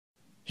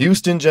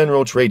Houston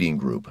General Trading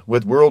Group,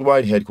 with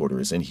worldwide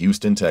headquarters in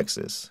Houston,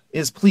 Texas,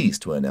 is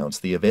pleased to announce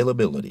the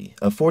availability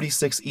of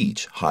 46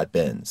 each hot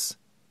bends.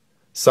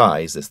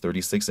 Size is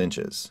 36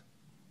 inches.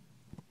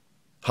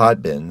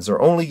 Hot bends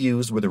are only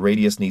used where the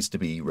radius needs to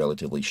be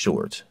relatively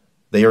short.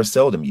 They are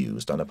seldom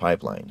used on a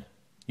pipeline.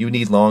 You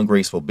need long,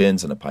 graceful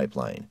bends in a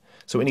pipeline,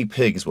 so any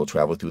pigs will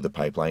travel through the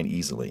pipeline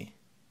easily.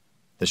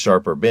 The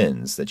sharper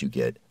bends that you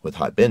get with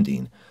hot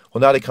bending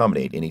will not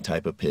accommodate any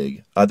type of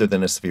pig other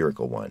than a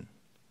spherical one.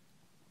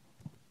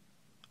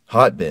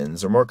 Hot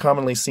bends are more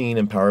commonly seen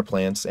in power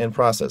plants and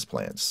process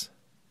plants.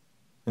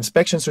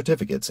 Inspection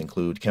certificates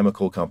include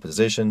chemical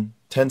composition,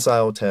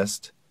 tensile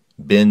test,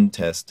 bend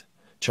test,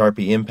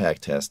 charpy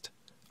impact test,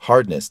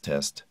 hardness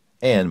test,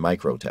 and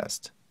micro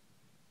test.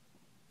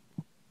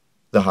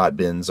 The hot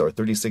bends are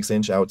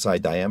 36-inch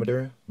outside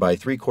diameter by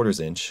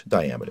 3/4 inch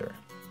diameter.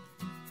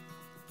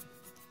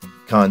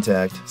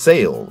 Contact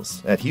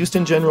sales at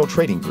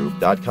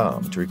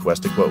HoustonGeneralTradingGroup.com to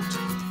request a quote.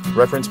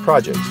 Reference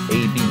project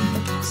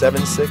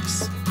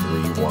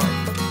AB-7631.